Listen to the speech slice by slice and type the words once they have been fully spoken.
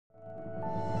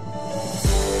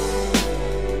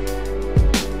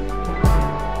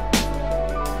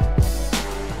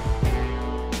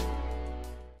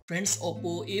Friends,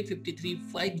 Oppo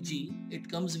A53 5G, it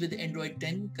comes with Android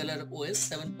 10, Color OS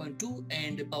 7.2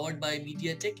 and powered by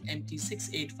MediaTek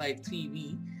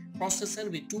MT6853V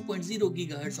processor with 2.0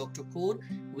 GHz octa-core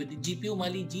with GPU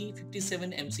Mali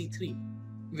G57MC3.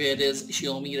 Whereas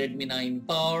Xiaomi Redmi 9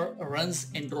 Power runs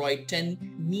Android 10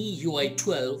 MIUI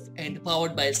 12 and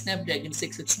powered by Snapdragon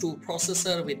 662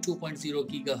 processor with 2.0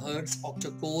 GHz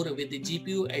octa-core with the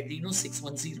GPU Adreno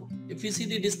 610. If you see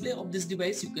the display of this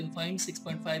device, you can find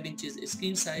 6.5 inches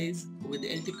screen size with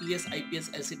LTPS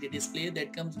IPS LCD display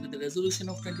that comes with a resolution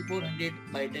of 2400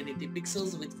 by 1080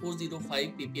 pixels with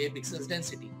 405 ppi pixels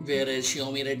density. Whereas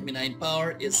Xiaomi Redmi 9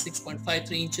 Power is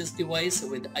 6.53 inches device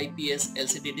with IPS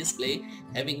LCD display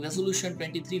having resolution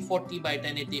 2340 by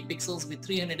 1080 pixels with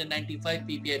 395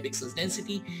 ppi pixels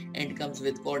density and comes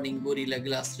with Corning Gorilla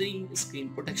Glass 3 screen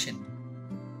protection.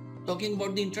 Talking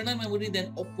about the internal memory,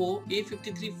 then Oppo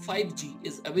A53 5G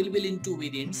is available in two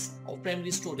variants of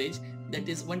primary storage, that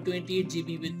is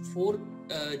 128GB with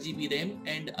 4GB RAM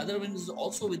and other one is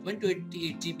also with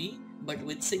 128GB but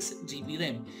with 6GB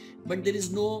RAM. But there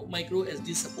is no micro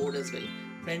SD support as well.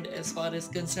 Friend, as far as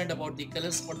concerned about the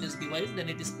colors for this device, then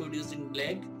it is produced in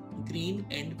black, green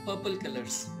and purple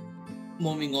colors.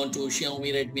 Moving on to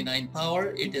Xiaomi Redmi 9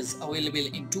 Power, it is available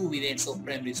in two variants of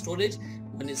primary storage.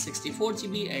 One is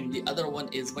 64GB and the other one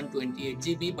is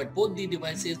 128GB, but both the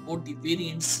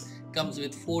variants comes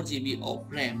with 4GB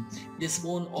of RAM. This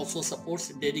phone also supports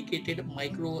dedicated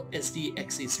micro SD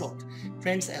XE slot.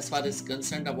 Friends, as far as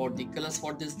concerned about the colors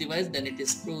for this device, then it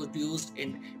is produced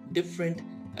in different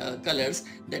colors,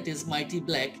 that is mighty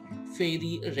black,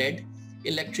 fairy red,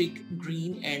 electric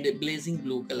green and blazing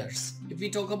blue colors. If we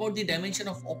talk about the dimension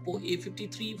of Oppo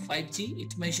A53 5G,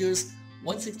 it measures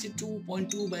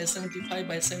 162.2 by 75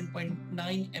 by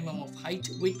 7.9 mm of height,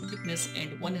 weight, thickness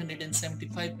and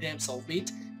 175 grams of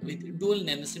weight with dual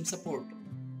nanoSIM support.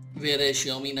 Whereas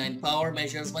Xiaomi 9 Power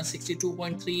measures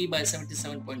 162.3 by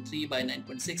 77.3 by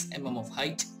 9.6 mm of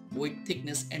height, weight,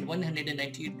 thickness and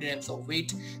 198 grams of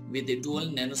weight with the dual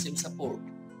nanoSIM support.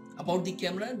 About the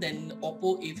camera, then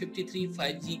Oppo A53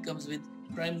 5G comes with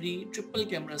primary triple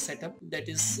camera setup, that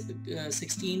is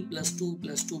 16 plus 2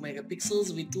 plus 2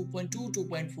 megapixels with 2.2,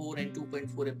 2.4 and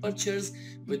 2.4 apertures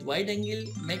with wide angle,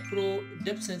 macro,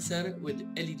 depth sensor with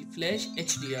LED flash,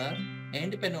 HDR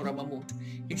and panorama mode.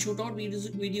 It shoots out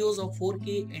videos of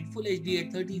 4K and Full HD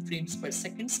at 30 frames per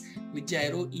second with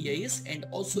gyro EIS and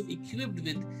also equipped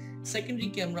with secondary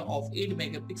camera of 8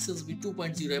 megapixels with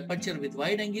 2.0 aperture with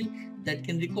wide angle that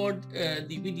can record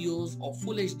the videos of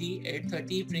Full HD at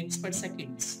 30 frames per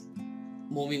second.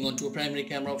 Moving on to a primary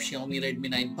camera of Xiaomi Redmi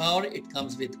 9 Power, it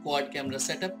comes with quad camera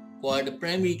setup, quad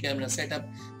primary camera setup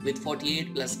with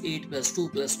 48 plus 8 plus 2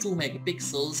 plus 2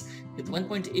 megapixels with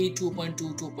 1.8,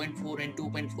 2.2, 2.4 and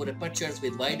 2.4 apertures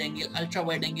with wide angle, ultra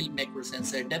wide angle, macro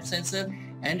sensor, depth sensor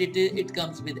and it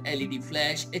comes with LED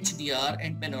flash, HDR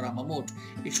and panorama mode.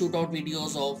 It shoots out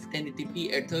videos of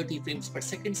 1080p at 30 frames per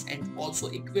second and also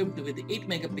equipped with 8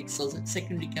 megapixels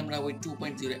secondary camera with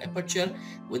 2.0 aperture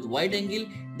with wide angle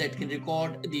that can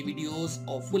record the videos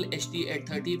of Full HD at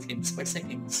 30 frames per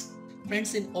second.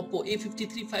 Friends, in Oppo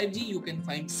A53 5G you can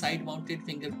find side-mounted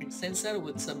fingerprint sensor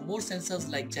with some more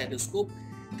sensors like gyroscope,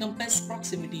 compass,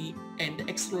 proximity and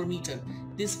accelerometer.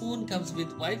 This phone comes with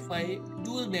Wi-Fi,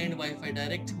 dual band Wi-Fi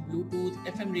direct, Bluetooth,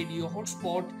 FM radio,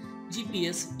 hotspot,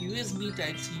 GPS, USB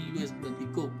Type-C, USB on the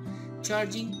go.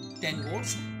 Charging 10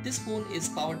 watts. This phone is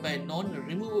powered by a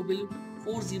non-removable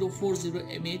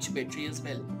 4040 mAh battery as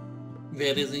well.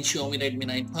 Whereas in Xiaomi Redmi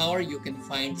 9 Power, you can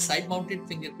find side-mounted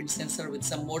fingerprint sensor with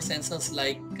some more sensors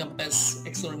like compass,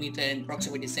 accelerometer and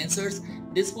proximity sensors.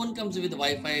 This phone comes with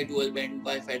Wi-Fi, dual band,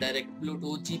 Wi-Fi direct,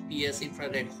 Bluetooth, GPS,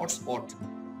 infrared, hotspot,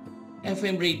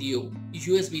 FM radio,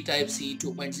 USB Type-C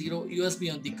 2.0,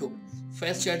 USB on the go,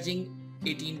 fast charging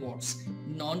 18 watts,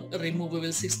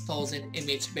 non-removable 6000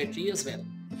 mAh battery as well.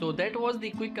 So that was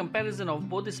the quick comparison of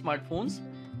both smartphones.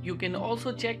 You can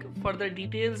also check further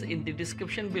details in the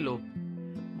description below.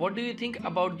 What do you think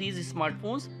about these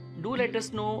smartphones? Do let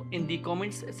us know in the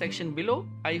comments section below.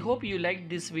 I hope you liked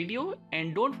this video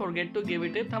and don't forget to give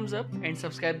it a thumbs up and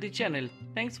subscribe the channel.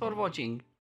 Thanks for watching.